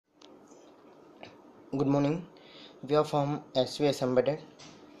Good morning. We are from svsembedded.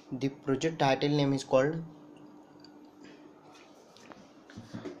 The project title name is called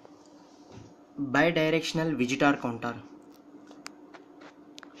Bidirectional Visitor Counter.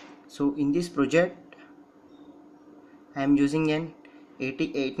 So in this project I am using an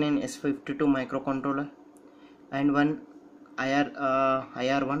 8089S52 microcontroller and one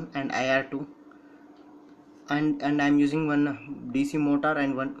IR1 and IR2 and I am using one DC motor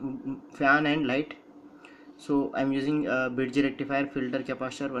and one fan and light. So I am using a bridge rectifier, filter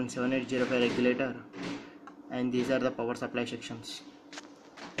capacitor, 17805 regulator, and these are the power supply sections.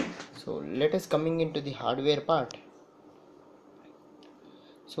 So let us coming into the hardware part.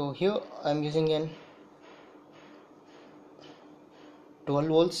 So here I am using an 12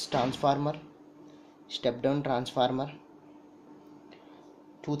 volts transformer, step down transformer,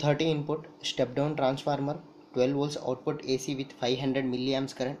 230 input step down transformer, 12 volts output AC with 500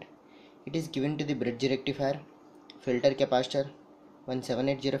 milliamps current. It is given to the bridge rectifier, filter capacitor,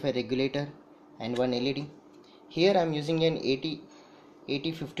 17805 regulator and one LED. Here I am using an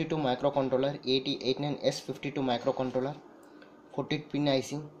 8052 microcontroller, 8089S52 microcontroller, 48 pin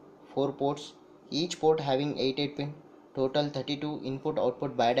IC, 4 ports, each port having 8 pin, total 32 input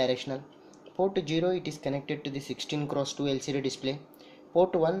output bidirectional. Port 0 it is connected to the 16x2 LCD display.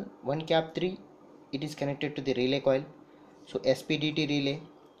 Port 1 cap 3 it is connected to the relay coil. So SPDT relay,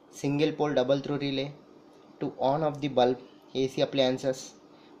 single pole double throw relay to on off the bulb, AC appliances.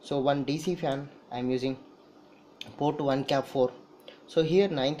 So one DC fan I am using, port 1 cap 4. So here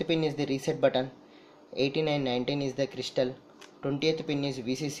 9th pin is the reset button, 18 and 19 is the crystal, 20th pin is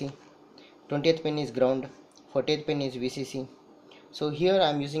VCC, 20th pin is ground, 40th pin is VCC. So here I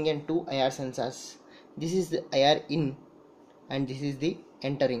am using an 2 IR sensors. This is the IR in and this is the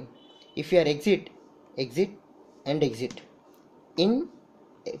entering. If you are exit and exit. In,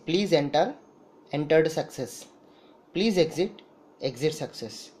 please enter, entered success. Please exit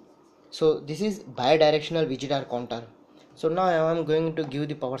success. So this is bidirectional visitor counter. So now I am going to give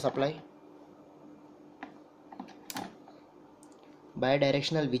the power supply.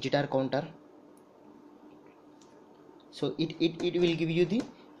 Bidirectional visitor counter. So it will give you the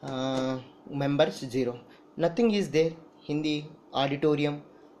members 0. Nothing is there in the auditorium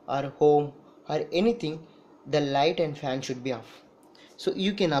or home or anything. The light and fan should be off. So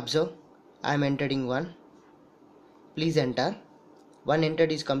you can observe I am entering 1. Please enter. 1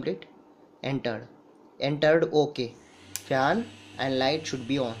 entered is complete. Entered OK. Fan and light should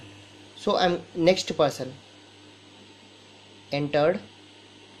be on. So I am next person. Entered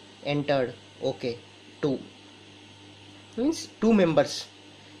OK. 2 means 2 members,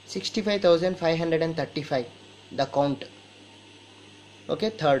 65,535 the count. Okay,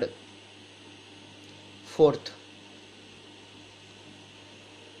 third, fourth,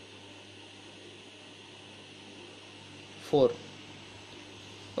 four.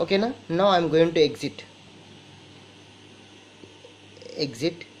 Okay, now I am going to exit.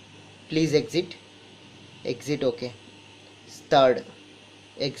 Please exit OK. Third,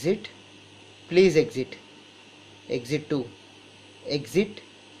 exit, please exit 2, exit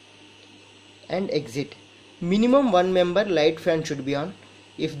and exit. Minimum 1 member light fan should be on.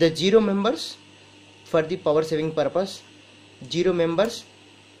 If the 0 members, for the power saving purpose, 0 members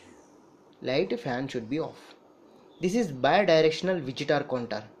light fan should be off. This is bidirectional visitor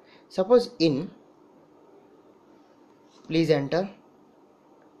counter. Suppose in, please enter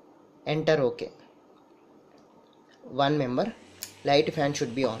OK. 1 member light fan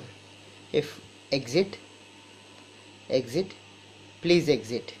should be on. If exit, please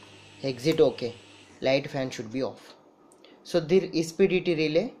exit OK, light fan should be off. So there is SPDT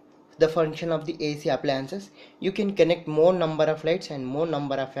relay, the function of the AC appliances. You can connect more number of lights and more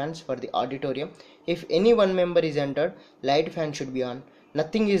number of fans for the auditorium. If any 1 member is entered, light fan should be on.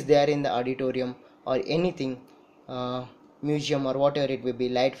 Nothing is there in the auditorium or anything, museum or whatever it will be,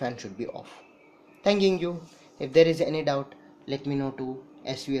 light fan should be off. Thanking you. If there is any doubt, let me know to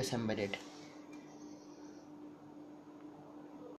svsembedded.